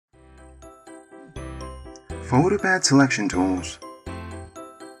PhotoPad Selection Tools.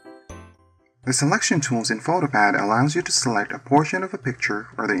 The selection tools in PhotoPad allows you to select a portion of a picture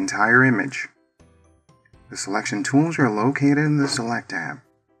or the entire image. The selection tools are located in the Select tab.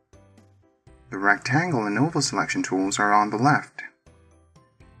 The rectangle and oval selection tools are on the left.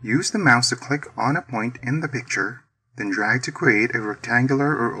 Use the mouse to click on a point in the picture, then drag to create a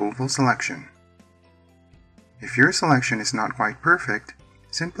rectangular or oval selection. If your selection is not quite perfect,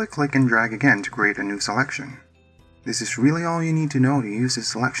 simply click and drag again to create a new selection. This is really all you need to know to use the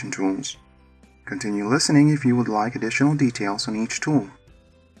selection tools. Continue listening if you would like additional details on each tool.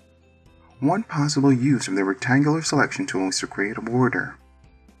 One possible use of the rectangular selection tool is to create a border.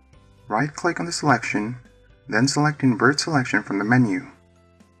 Right-click on the selection, then select Invert Selection from the menu.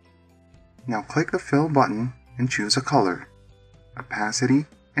 Now click the Fill button and choose a color, opacity,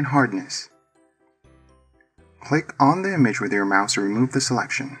 and hardness. Click on the image with your mouse to remove the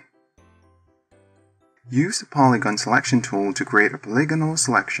selection. Use the Polygon Selection tool to create a polygonal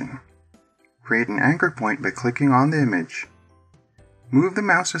selection. Create an anchor point by clicking on the image. Move the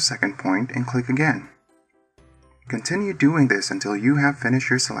mouse to a second point and click again. Continue doing this until you have finished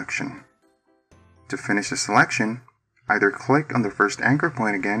your selection. To finish the selection, either click on the first anchor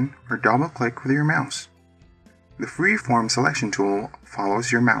point again or double-click with your mouse. The Freeform Selection tool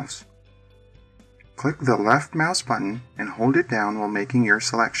follows your mouse. Click the left mouse button and hold it down while making your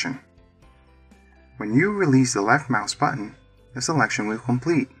selection. When you release the left mouse button, the selection will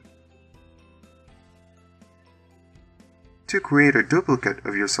complete. To create a duplicate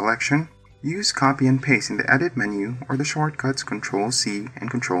of your selection, use Copy and Paste in the Edit menu or the shortcuts Ctrl-C and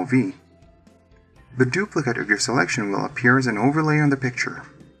Ctrl-V. The duplicate of your selection will appear as an overlay on the picture.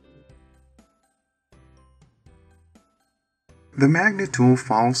 The Magnet tool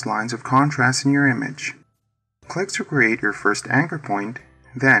follows lines of contrast in your image. Click to create your first anchor point,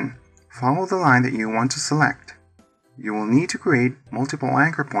 then follow the line that you want to select. You will need to create multiple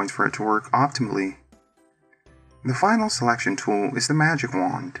anchor points for it to work optimally. The final selection tool is the Magic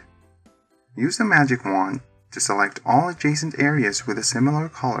Wand. Use the Magic Wand to select all adjacent areas with a similar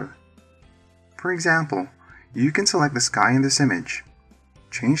color. For example, you can select the sky in this image.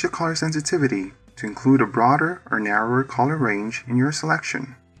 Change the color sensitivity to include a broader or narrower color range in your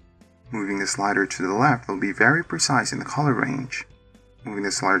selection. Moving the slider to the left will be very precise in the color range. Moving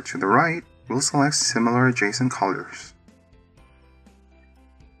the slider to the right will select similar adjacent colors.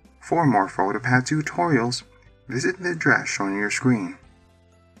 For more PhotoPad tutorials, visit the address shown on your screen.